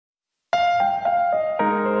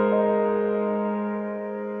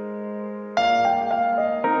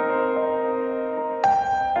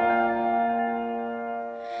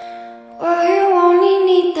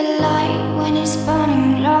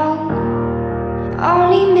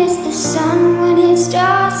Only miss the sun when it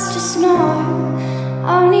starts to snow.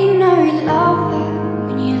 Only know you love her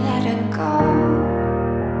when you let her go.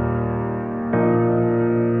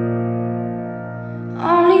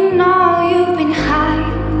 Only know you've been high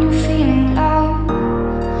when you're feeling low.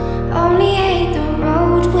 Only hate the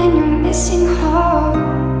road when you're missing home.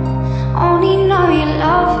 Only know you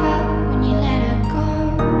love her when you let her go.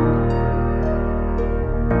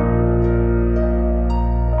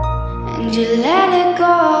 And you let her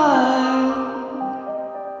go.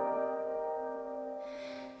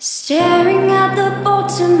 Staring at the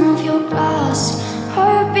bottom of your glass,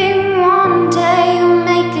 hoping one day you'll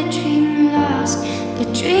make a dream last. The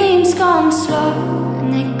dreams come slow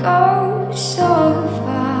and they go so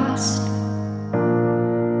fast.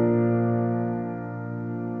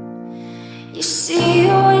 You see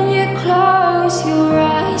when you close your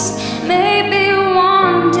eyes, maybe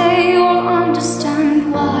one day you'll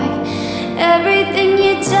understand why everything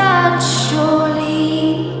you touch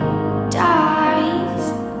surely dies.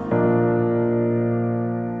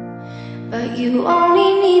 But you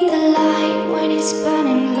only need the light when it's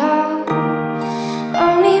burning low.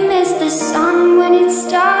 Only miss the sun when it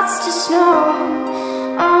starts to snow.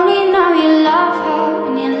 Only know you love her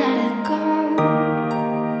when you let her go.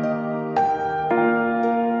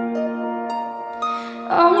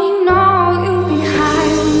 Only know you've been high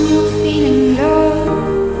when you're feeling low.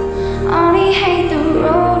 Only hate the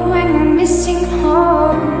road when you're missing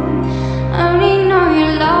home. Only know you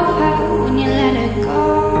love her when you let her go.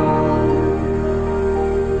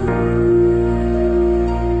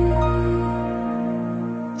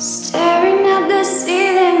 Staring at the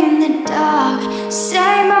ceiling in the dark,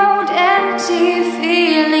 same old empty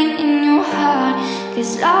feeling in your heart.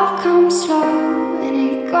 'Cause love comes slow and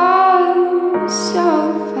it goes so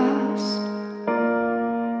fast.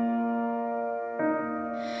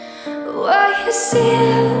 Well, you see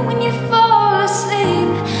her when you fall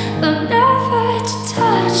asleep, but never to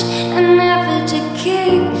touch and never to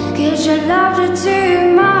keep. 'Cause you loved her too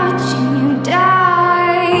much and you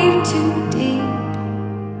dive too deep.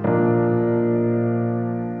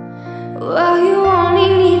 Well, you only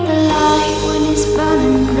need the light when it's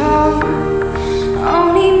burning low.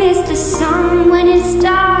 Only miss the sun when it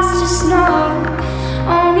starts to snow.